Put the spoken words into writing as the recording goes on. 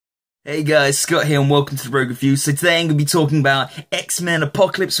Hey guys, Scott here and welcome to the Rogue Review. So today I'm going to be talking about X-Men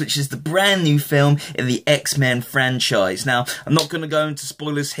Apocalypse, which is the brand new film in the X-Men franchise. Now, I'm not going to go into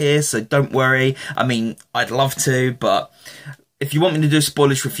spoilers here, so don't worry. I mean, I'd love to, but if you want me to do a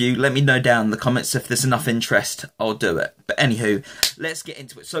spoilers review, let me know down in the comments. If there's enough interest, I'll do it. But anywho, let's get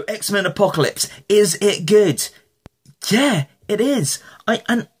into it. So X-Men Apocalypse, is it good? Yeah, it is.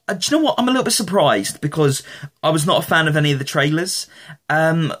 Do you know what? I'm a little bit surprised because I was not a fan of any of the trailers.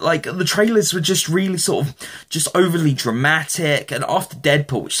 Like, the trailers were just really sort of just overly dramatic. And after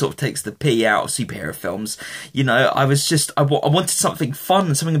Deadpool, which sort of takes the P out of superhero films, you know, I wanted something fun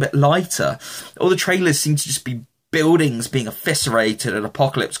and something a bit lighter. All the trailers seem to just be buildings being eviscerated and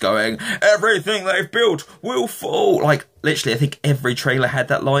Apocalypse going, everything they've built will fall. Like, literally, I think every trailer had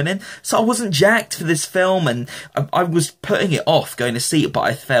that line in. So I wasn't jacked for this film, and I was putting it off going to see it, but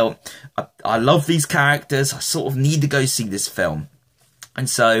I felt, I love these characters, I sort of need to go see this film. And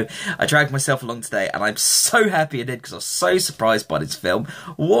so I dragged myself along today, and I'm so happy I did because I was so surprised by this film.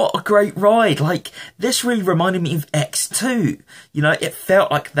 What a great ride. Like, this really reminded me of X2. You know, it felt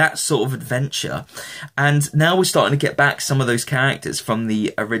like that sort of adventure. And now we're starting to get back some of those characters from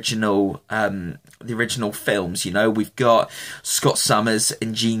the original films. You know, we've got Scott Summers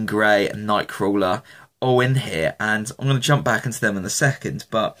and Jean Grey and Nightcrawler all in here, and I'm going to jump back into them in a second,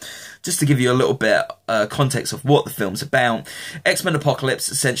 but just to give you a little bit context of what the film's about, X-Men Apocalypse,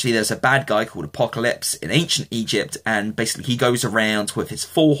 essentially there's a bad guy called Apocalypse in ancient Egypt, and basically he goes around with his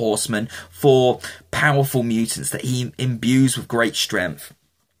 4 horsemen, 4 powerful mutants that he imbues with great strength.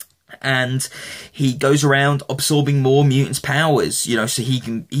 And he goes around absorbing more mutants' powers, you know, so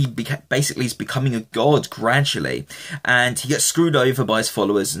basically is becoming a god gradually. And he gets screwed over by his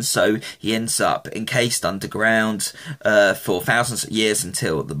followers, and so he ends up encased underground for thousands of years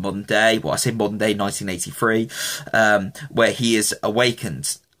until the modern day. Well, I say modern day, 1983, where he is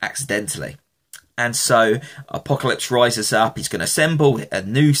awakened accidentally. And so Apocalypse rises up. He's going to assemble a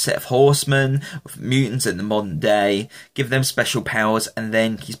new set of horsemen with mutants in the modern day, give them special powers, and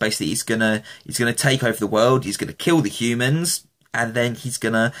then he's going to take over the world. He's going to kill the humans, and then he's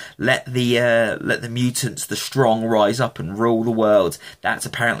going to let the mutants, the strong, rise up and rule the world. That's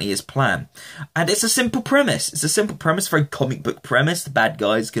apparently his plan. And it's a simple premise. It's a simple premise, very comic book premise. The bad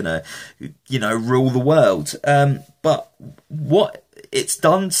guy's going to, you know, rule the world. But what it's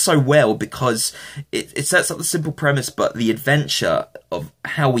done so well because it sets up the simple premise, but the adventure of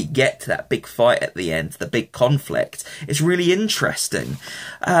how we get to that big fight at the end, the big conflict, is really interesting.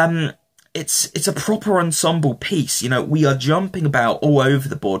 It's a proper ensemble piece. You know, we are jumping about all over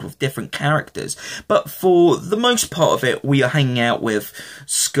the board with different characters, but for the most part of it, we are hanging out with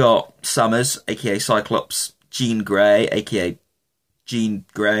Scott Summers, aka Cyclops, Jean Grey, aka Jean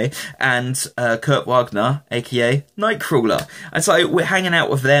Grey, and Kurt Wagner, aka Nightcrawler. And so we're hanging out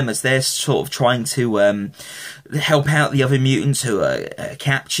with them as they're sort of trying to help out the other mutants who are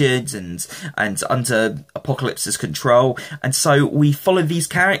captured and under Apocalypse's control. And so we follow these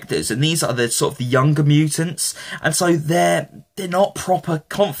characters, and these are the sort of the younger mutants, and so they're not proper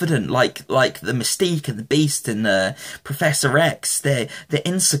confident like the Mystique and the Beast and Professor X. They're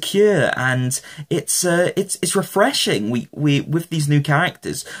insecure, and it's refreshing. We with these new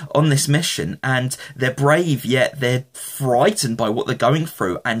characters on this mission, and they're brave yet they're frightened by what they're going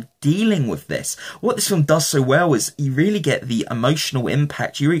through and dealing with this. What this film does so well is you really get the emotional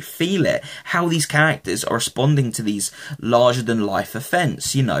impact. You really feel it, how these characters are responding to these larger than life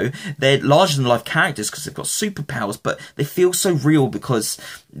events. You know, they're larger than life characters because they've got superpowers, but they feel so real because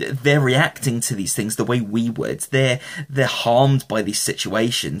they're reacting to these things the way we would. They're harmed by these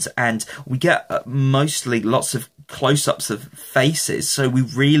situations, and we get mostly lots of close-ups of faces, so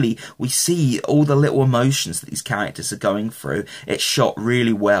we see all the little emotions that these characters are going through. It's shot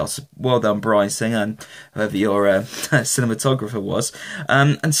really well, so well done, Brian Singer, and whoever your cinematographer was.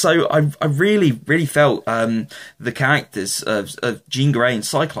 And so I really felt the characters of Jean Grey and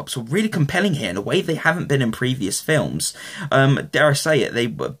Cyclops were really compelling here in a way they haven't been in previous films. Dare I say it, they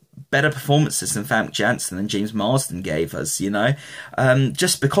were better performances than Famke Janssen and James Marsden gave us, you know,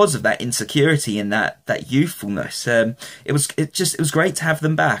 just because of that insecurity and that youthfulness. It was great to have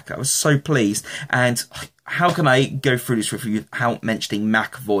them back. I was so pleased. And how can I go through this review without mentioning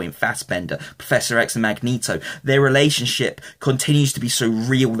McAvoy and Fassbender, Professor X and Magneto? Their relationship continues to be so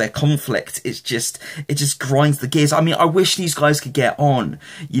real. Their conflict, it just grinds the gears. I mean, I wish these guys could get on.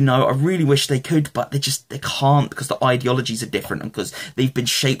 You know, I really wish they could, but they can't because the ideologies are different and because they've been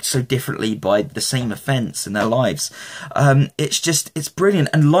shaped so differently by the same events in their lives. It's brilliant.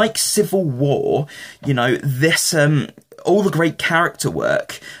 And like Civil War, you know, this all the great character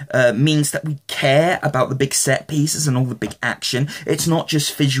work means that we care about the big set pieces and all the big action. It's not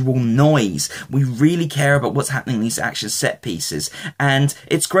just visual noise. We really care about what's happening in these action set pieces. And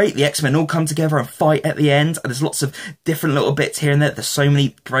it's great. The X-Men all come together and fight at the end. And there's lots of different little bits here and there. There's so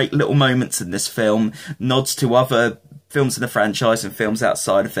many great little moments in this film. Nods to other films in the franchise and films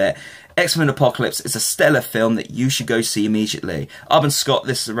outside of it. X-Men Apocalypse is a stellar film that you should go see immediately. I've been Scott,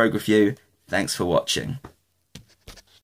 this is a Rogue Review. Thanks for watching.